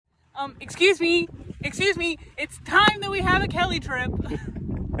Excuse me, it's time that we have a Kelli trip.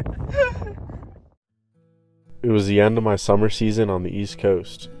 It was the end of my summer season on the East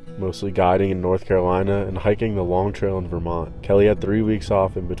Coast, mostly guiding in North Carolina and hiking the Long Trail in Vermont. Kelli had 3 weeks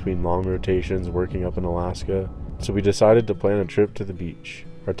off in between long rotations working up in Alaska, so we decided to plan a trip to the beach.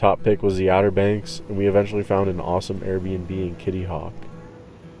 Our top pick was the Outer Banks, and we eventually found an awesome Airbnb in Kitty Hawk.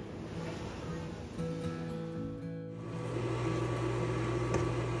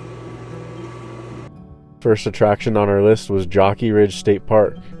 First attraction on our list was Jockey Ridge State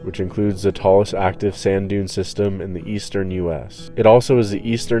Park, which includes the tallest active sand dune system in the eastern U.S. It also is the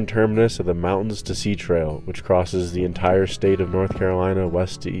eastern terminus of the Mountains to Sea Trail, which crosses the entire state of North Carolina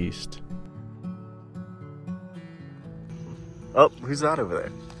west to east. Oh, who's that over there?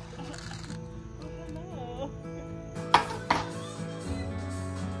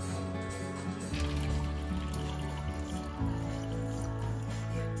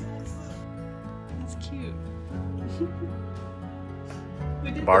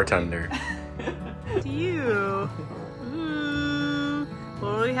 Bartender. To you. Ooh.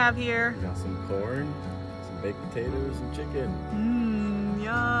 What do we have here? We got some corn, some baked potatoes, and chicken.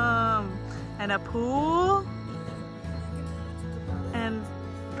 Yum. And a pool. And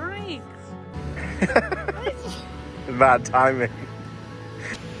drinks. Bad timing.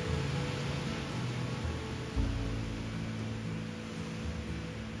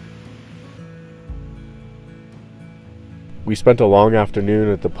 We spent a long afternoon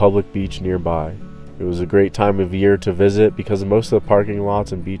at the public beach nearby. It was a great time of year to visit because most of the parking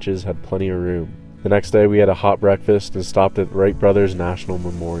lots and beaches had plenty of room. The next day we had a hot breakfast and stopped at Wright Brothers National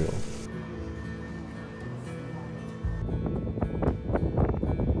Monument.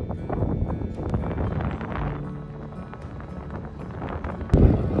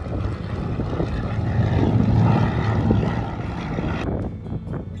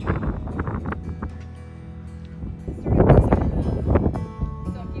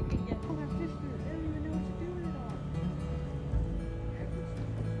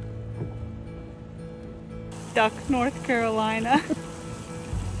 Duck, North Carolina.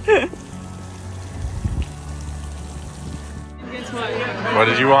 Guess what? What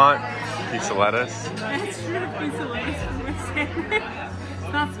did you want? Piece of lettuce? That's true, a piece of lettuce for my sandwich.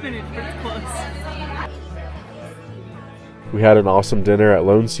 It's not spinach, but it's close. We had an awesome dinner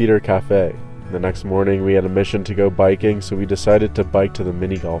at Cedar Cafe. The next morning we had a mission to go biking, so we decided to bike to the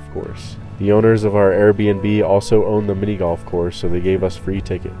mini golf course. The owners of our Airbnb also owned the mini golf course, so they gave us free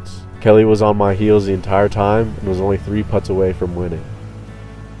tickets. Kelli was on my heels the entire time and was only 3 putts away from winning.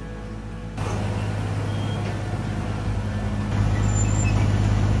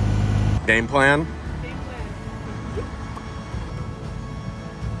 Game plan?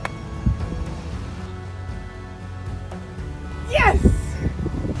 Yes!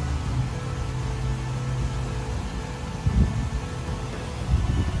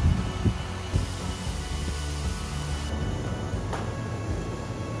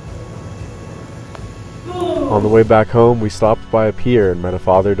 On the way back home, we stopped by a pier and met a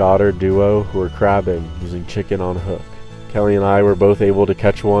father-daughter duo who were crabbing using chicken on a hook. Kelli and I were both able to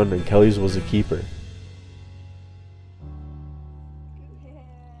catch one, and Kelli's was a keeper.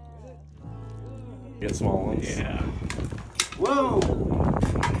 Get small ones. Yeah. Whoa!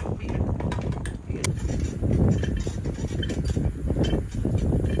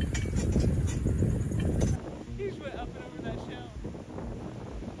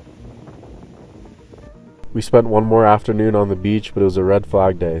 We spent one more afternoon on the beach, but it was a red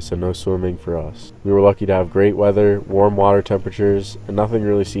flag day, so no swimming for us. We were lucky to have great weather, warm water temperatures, and nothing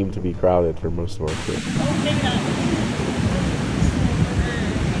really seemed to be crowded for most of our trip.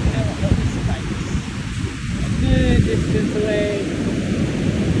 Good distance away.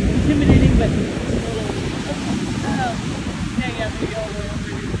 Intimidating, but yeah, maybe all the way over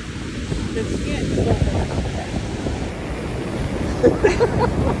here. The skin is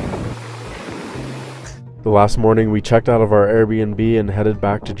The last morning, we checked out of our Airbnb and headed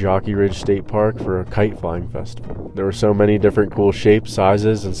back to Jockey Ridge State Park for a kite flying festival. There were so many different cool shapes,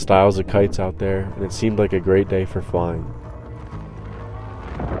 sizes, and styles of kites out there, and it seemed like a great day for flying.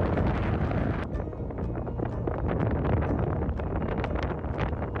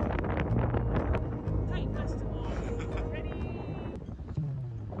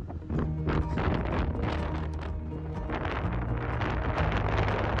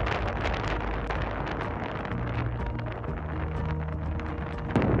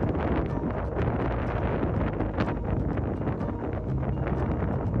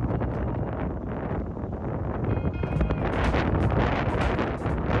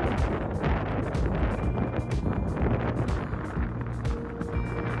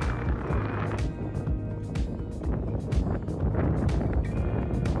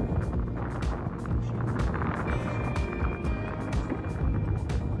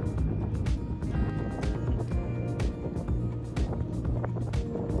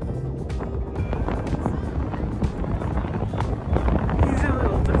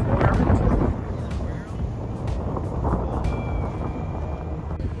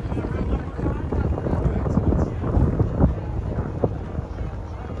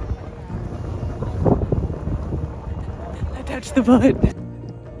 touch the butt.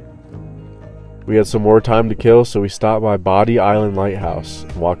 We had some more time to kill, so we stopped by Body Island Lighthouse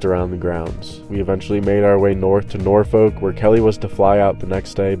and walked around the grounds. We eventually made our way north to Norfolk, where Kelli was to fly out the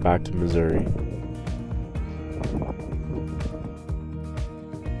next day back to Missouri.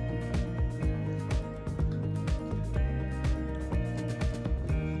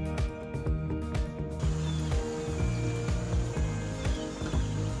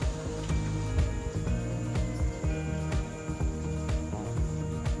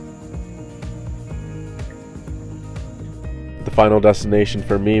 The final destination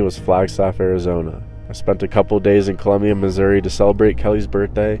for me was Flagstaff, Arizona. I spent a couple days in Columbia, Missouri to celebrate Kelli's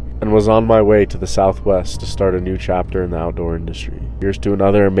birthday, and was on my way to the Southwest to start a new chapter in the outdoor industry. Here's to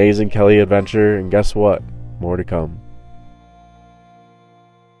another amazing Kelli adventure, and guess what? More to come.